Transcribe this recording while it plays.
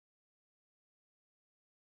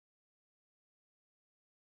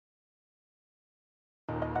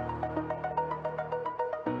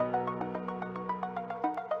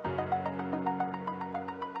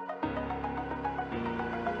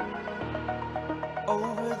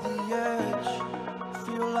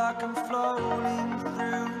like I'm floating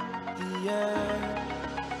through the air.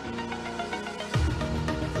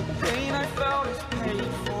 The pain I felt is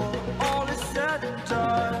paid for, all is said and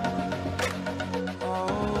done.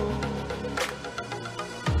 Oh,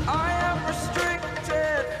 I am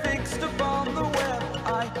restricted, fixed upon the web.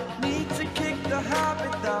 I need to kick the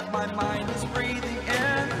habit that my mind is breathing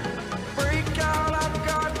in. Break out, I've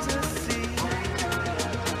got to see.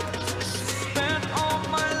 Spent all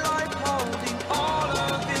my life holding all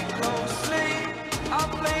of it closely. I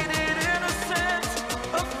played it innocent,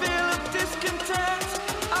 a feel of discontent.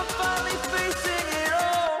 I'm finally facing it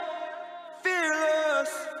all,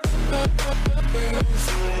 fearless.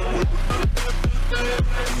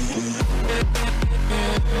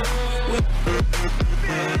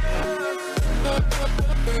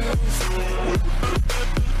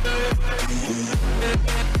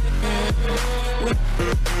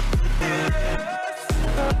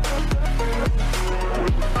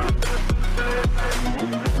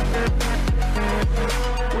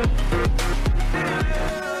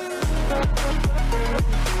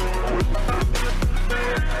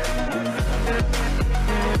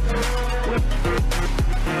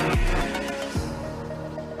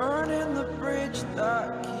 Burning the bridge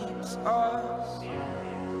that keeps us.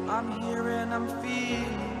 I'm here and I'm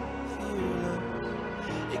feeling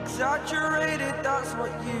exaggerated, that's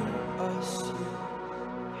what you assume.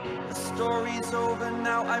 The story's over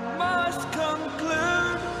now, I must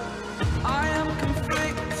conclude. I am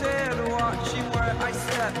conflicted, watching where I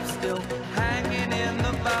step still, hanging in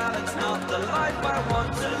the balance. Not the life I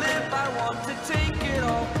want to live, I want to take it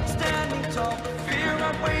all. Standing tall, fear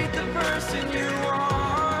I weighed the person you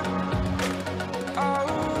are.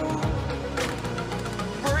 Oh,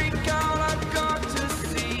 break out, I've got to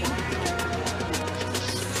see.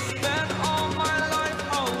 Spent all my life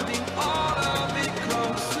holding all of it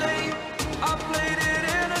closely. I played it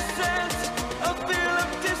innocent, a feel of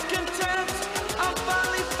discontent. I'm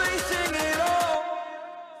finally facing it all,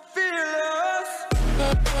 fearless.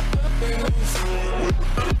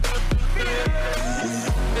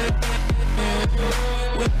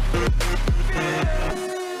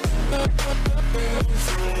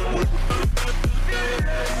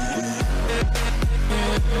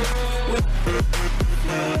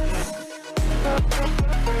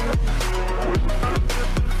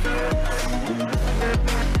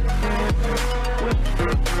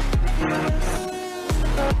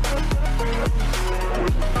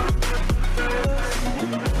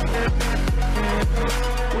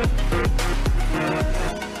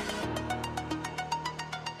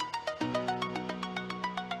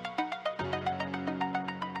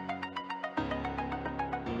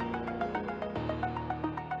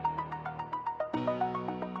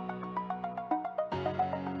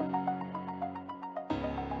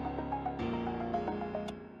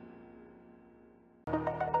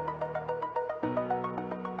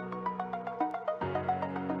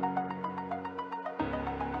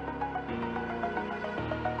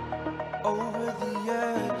 Over the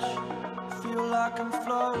edge, feel like I'm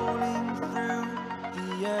floating through the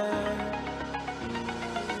air.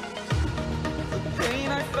 The pain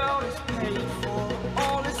I felt is paid for,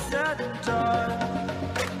 all is said and done.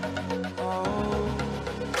 Oh,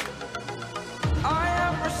 I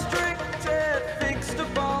am restricted, fixed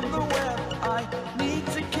upon the web. I need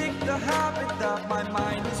to kick the habit that my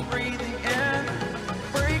mind is breathing in.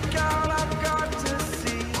 Break out, I've got to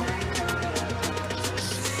see.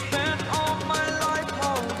 Spent all my life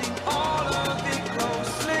holding all of it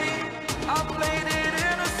closely. I played it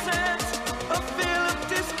innocent, a feel of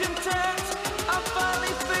discontent. I'm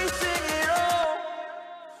finally facing it all,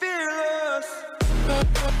 fearless.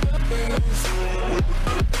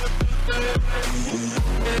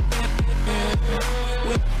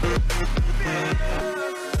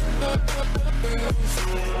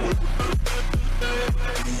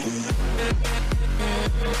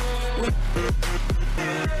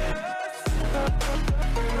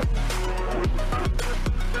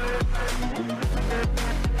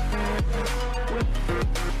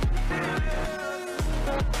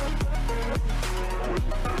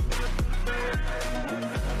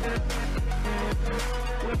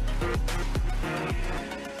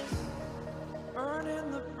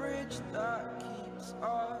 Burning the bridge that keeps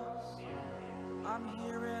us. I'm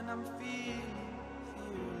here and I'm feeling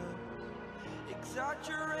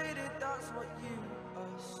exaggerated, that's what you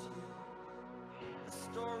assume. The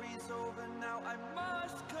story's over now, I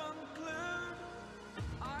must conclude.